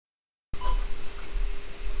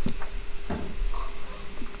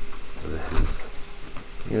this is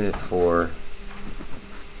unit 4,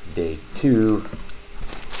 day 2.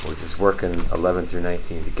 We're just working 11 through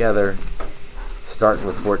 19 together, starting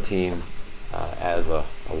with 14 as a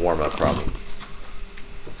warm-up problem.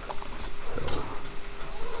 So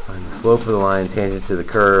find the slope of the line tangent to the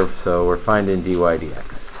curve, so we're finding dy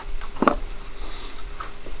dx.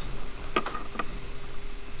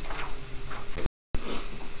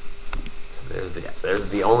 There's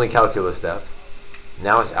the only calculus step.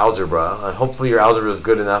 Now it's algebra. Hopefully your algebra is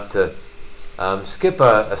good enough to skip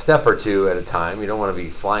a step or two at a time. You don't want to be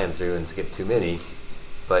flying through and skip too many,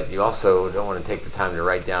 but you also don't want to take the time to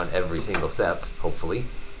write down every single step, hopefully.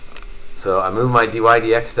 So I move my dy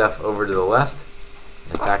dx stuff over to the left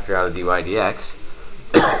and factor out a dy dx.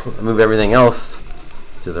 I move everything else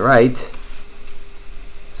to the right.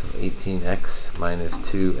 So 18x minus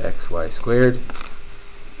 2xy squared.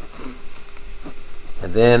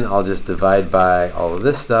 And then I'll just divide by all of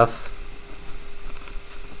this stuff.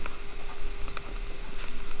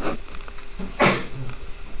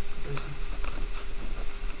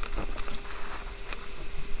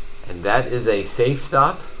 And that is a safe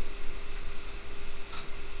stop.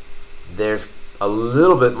 There's a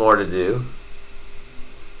little bit more to do.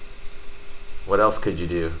 What else could you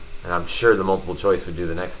do? And I'm sure the multiple choice would do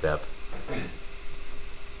the next step.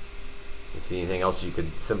 You see anything else you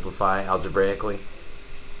could simplify algebraically?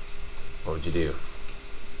 What would you do?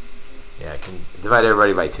 Yeah, I can divide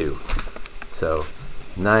everybody by 2. So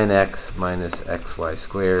 9x minus xy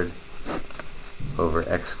squared over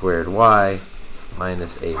x squared y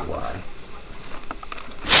minus 8y.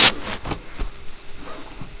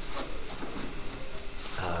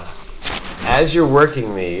 As you're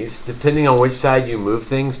working these, depending on which side you move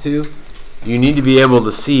things to, you need to be able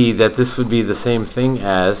to see that this would be the same thing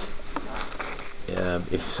as,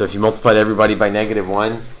 if you multiplied everybody by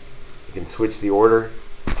 -1, you can switch the order.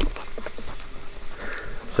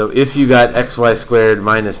 So if you got xy squared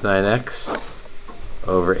minus 9x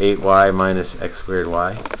over 8y minus x squared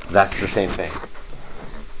y, that's the same thing.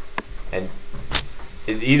 And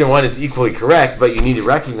either one is equally correct, but you need to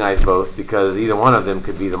recognize both because either one of them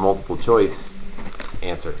could be the multiple choice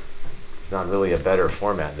answer. There's not really a better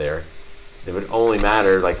format there. It would only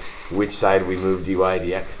matter like which side we move dy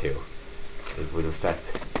dx to. It would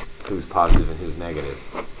affect who's positive and who's negative.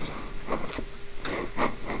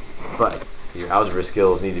 But your algebra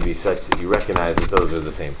skills need to be such that you recognize that those are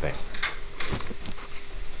the same thing.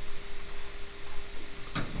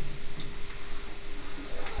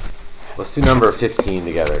 Let's do number 15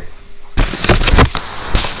 together.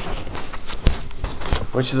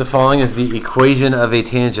 Which of the following is the equation of a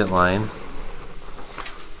tangent line?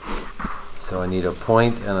 So I need a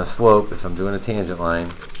point and a slope if I'm doing a tangent line.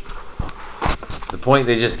 The point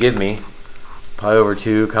they just give me, pi over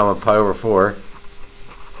 2 comma pi over 4.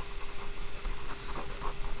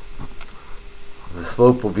 The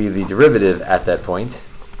slope will be the derivative at that point.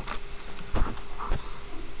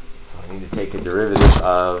 So I need to take a derivative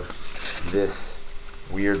of this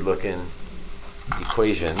weird looking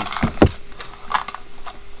equation.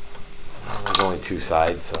 There's only 2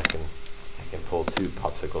 sides, so I can pull 2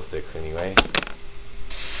 popsicle sticks anyway.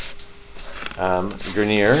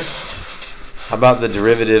 Grenier, how about the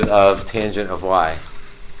derivative of tangent of y?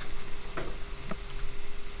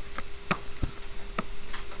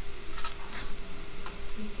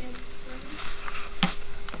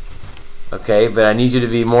 Okay, but I need you to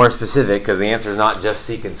be more specific because the answer is not just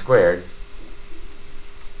secant squared.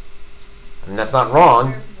 And that's not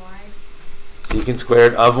wrong. Secant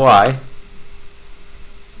squared of y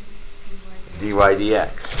dy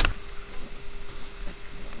dx.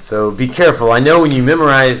 So be careful. I know when you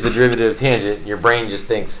memorize the derivative of tangent, your brain just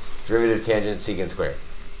thinks derivative of tangent secant squared.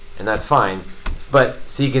 And that's fine. But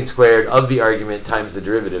secant squared of the argument times the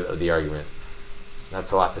derivative of the argument.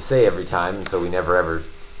 That's a lot to say every time, and so we never ever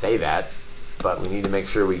say that. But we need to make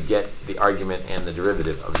sure we get the argument and the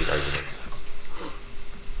derivative of the argument.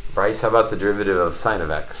 Bryce, how about the derivative of sine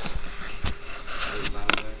of x?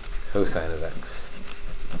 Cosine of x.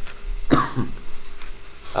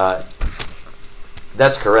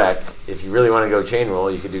 That's correct. If you really want to go chain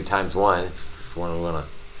rule, you could do times 1. If you want to,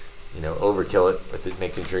 overkill it with it,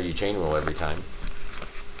 making sure you chain rule every time.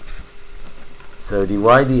 So dy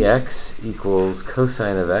dx equals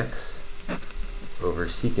cosine of x over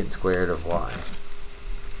secant squared of y.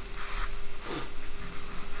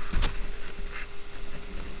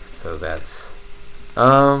 So that's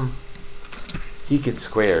secant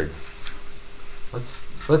squared. Let's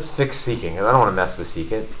fix secant. I don't want to mess with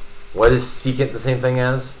secant. What is secant the same thing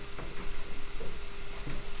as?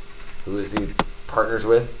 Who is he partners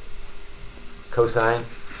with? Cosine?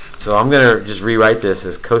 So I'm going to just rewrite this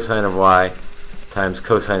as cosine of y times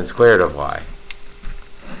cosine squared of y.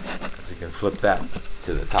 So you can flip that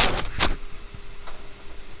to the top.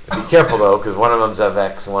 Be careful though, because one of them's of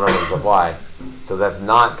x and one of them's of y. So that's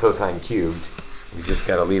not cosine cubed. We just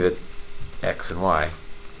got to leave it x and y.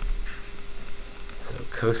 So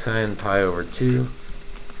cosine pi over 2,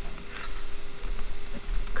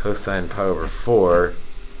 cosine pi over 4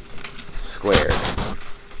 squared.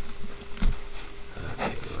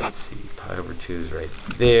 Okay, let's see. Pi over 2 is right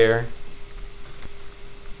there.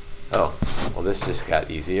 Oh, well this just got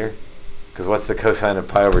easier. Because what's the cosine of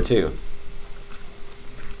pi over 2?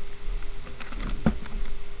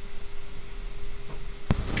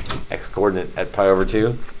 X coordinate at pi over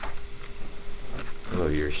 2. So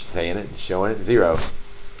you're saying it and showing it 0.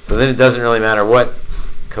 So then it doesn't really matter what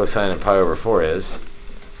cosine of pi over 4 is.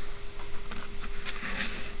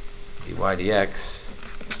 dy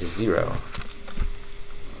dx is 0.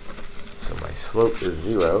 So my slope is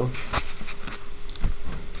 0.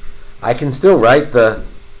 I can still write the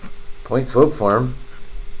point slope form.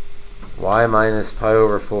 Y minus pi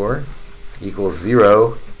over 4 equals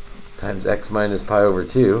 0 times x minus pi over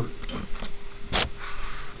 2.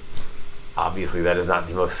 Obviously, that is not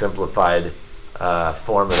the most simplified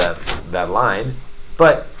form of that line,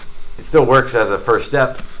 but it still works as a first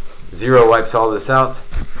step. 0 wipes all this out.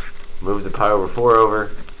 Move the pi over 4 over,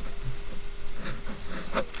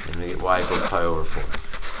 and we get y equals pi over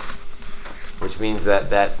 4. Which means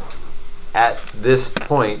that at this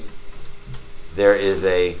point, there is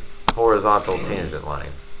a horizontal tangent line.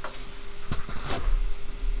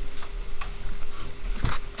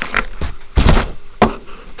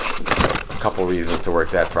 A couple reasons to work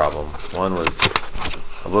that problem. One was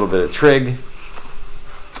a little bit of trig,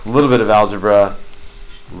 a little bit of algebra,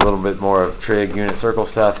 a little bit more of trig, unit circle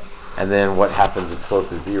stuff, and then what happens if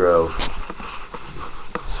slope is 0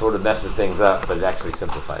 sort of messes things up, but it actually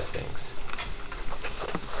simplifies things.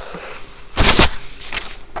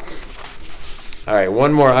 All right,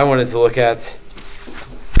 one more I wanted to look at.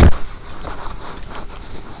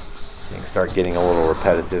 Things start getting a little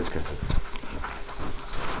repetitive because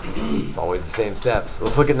it's always the same steps.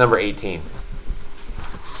 Let's look at number 18.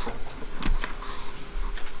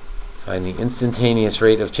 Find the instantaneous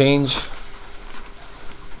rate of change.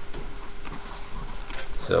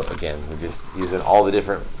 So again, we're just using all the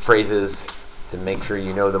different phrases to make sure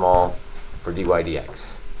you know them all for dy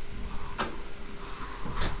dx.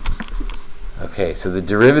 Okay, so the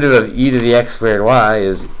derivative of e to the x squared y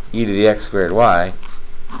is e to the x squared y.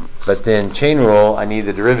 But then chain rule, I need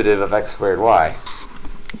the derivative of x squared y,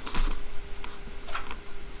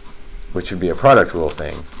 which would be a product rule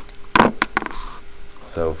thing.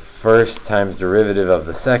 So first times derivative of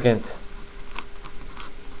the second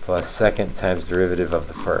plus second times derivative of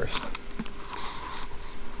the first.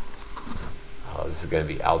 Oh, this is going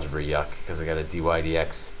to be algebra yuck because I got a dy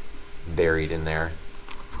dx buried in there.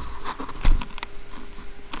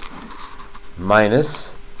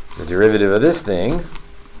 Minus the derivative of this thing,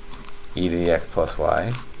 e to the x plus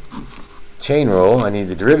y. Chain rule, I need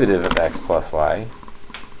the derivative of x plus y.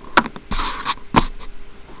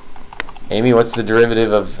 Amy, what's the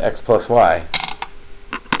derivative of x plus y?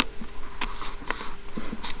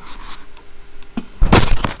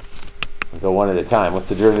 We'll go one at a time. What's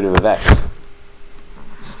the derivative of x?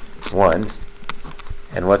 1.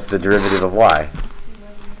 And what's the derivative of y?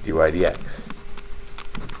 dy dx.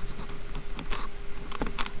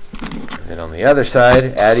 And then on the other side,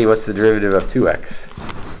 Addie, what's the derivative of 2x?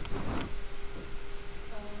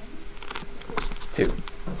 2.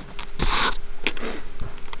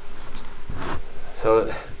 So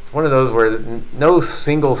it's one of those where no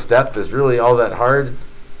single step is really all that hard,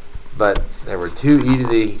 but there were 2 e to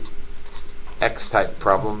the x type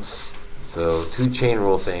problems, so 2 chain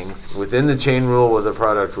rule things. Within the chain rule was a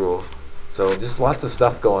product rule, so just lots of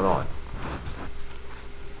stuff going on.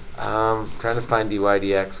 Trying to find dy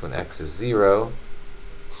dx when x is 0.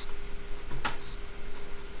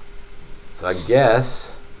 So I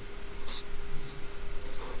guess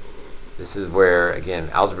this is where, again,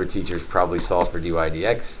 algebra teachers probably solve for dy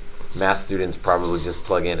dx. Math students probably just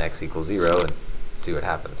plug in x equals 0 and see what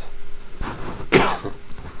happens.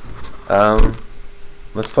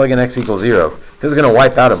 Let's plug in x equals 0. This is going to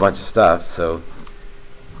wipe out a bunch of stuff. So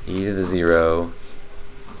e to the 0,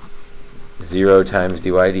 0 times dy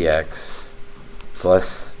dx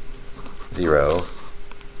plus 0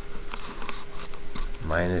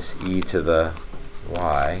 minus e to the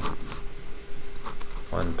y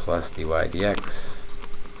 1 plus dy dx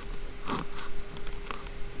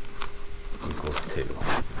equals 2.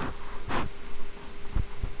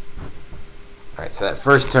 Alright, so that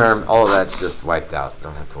first term, all of that's just wiped out.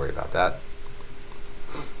 Don't have to worry about that.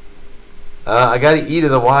 I got an e to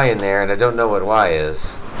the y in there, and I don't know what y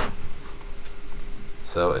is.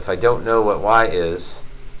 So if I don't know what y is,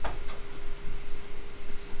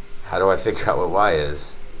 how do I figure out what y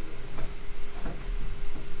is?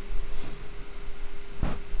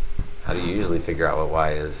 How do you usually figure out what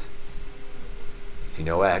y is? If you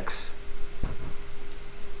know x. You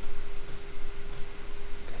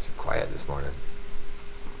guys are quiet this morning.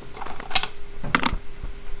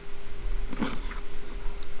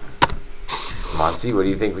 Monty, what do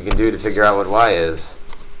you think we can do to figure out what y is?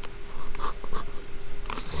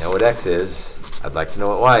 You know what x is. I'd like to know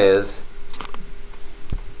what y is.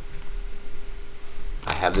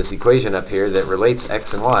 I have this equation up here that relates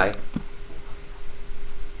x and y.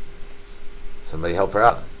 Somebody help her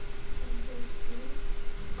out.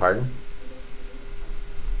 Pardon?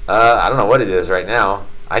 I don't know what it is right now.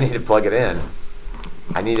 I need to plug it in.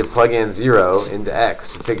 I need to plug in 0 into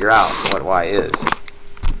x to figure out what y is.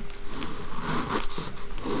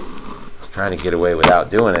 I was trying to get away without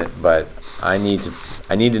doing it, but I need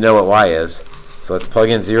to know what y is. So let's plug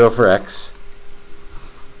in 0 for x.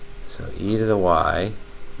 So e to the y.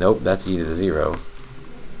 Nope, that's e to the 0.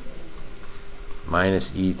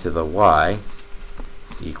 Minus e to the y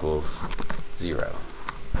equals 0.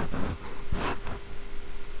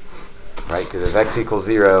 Right, because if x equals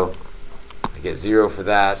 0, I get 0 for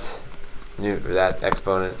that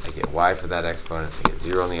exponent, I get y for that exponent, I get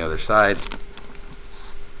 0 on the other side.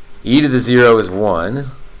 E to the 0 is 1.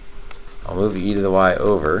 I'll move e to the y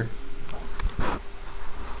over.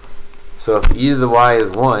 So if e to the y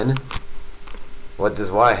is 1, what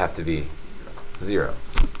does y have to be? 0.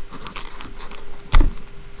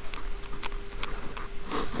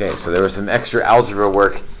 Okay, so there was some extra algebra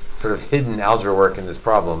work, sort of hidden algebra work in this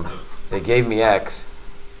problem. They gave me x.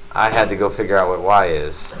 I had to go figure out what y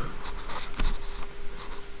is.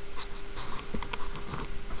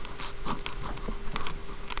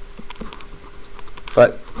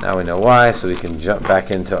 But now we know y, so we can jump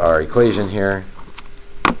back into our equation here.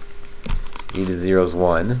 E to the 0 is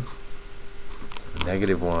 1.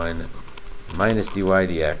 Negative 1 minus dy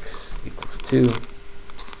dx equals 2.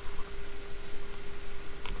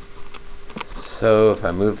 So if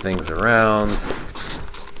I move things around,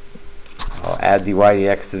 I'll add dy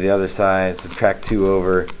dx to the other side, subtract 2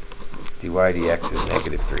 over, dy dx is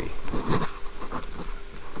negative 3.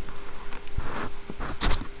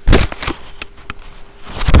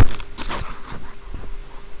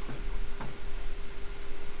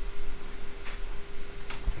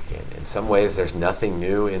 Again, in some ways there's nothing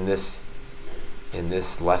new in this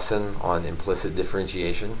lesson on implicit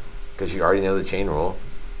differentiation, because you already know the chain rule.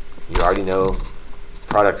 You already know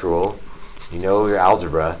product rule, you know your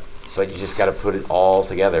algebra, but you just got to put it all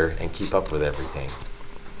together and keep up with everything.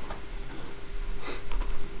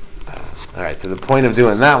 Alright, so the point of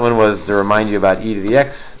doing that one was to remind you about e to the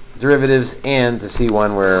x derivatives and to see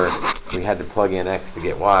one where we had to plug in x to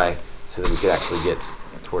get y so that we could actually get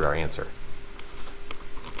toward our answer.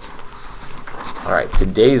 Alright,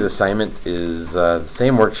 today's assignment is the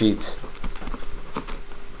same worksheet,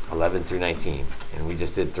 11 through 19. And we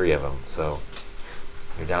just did 3 of them, so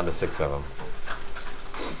you're down to 6 of them.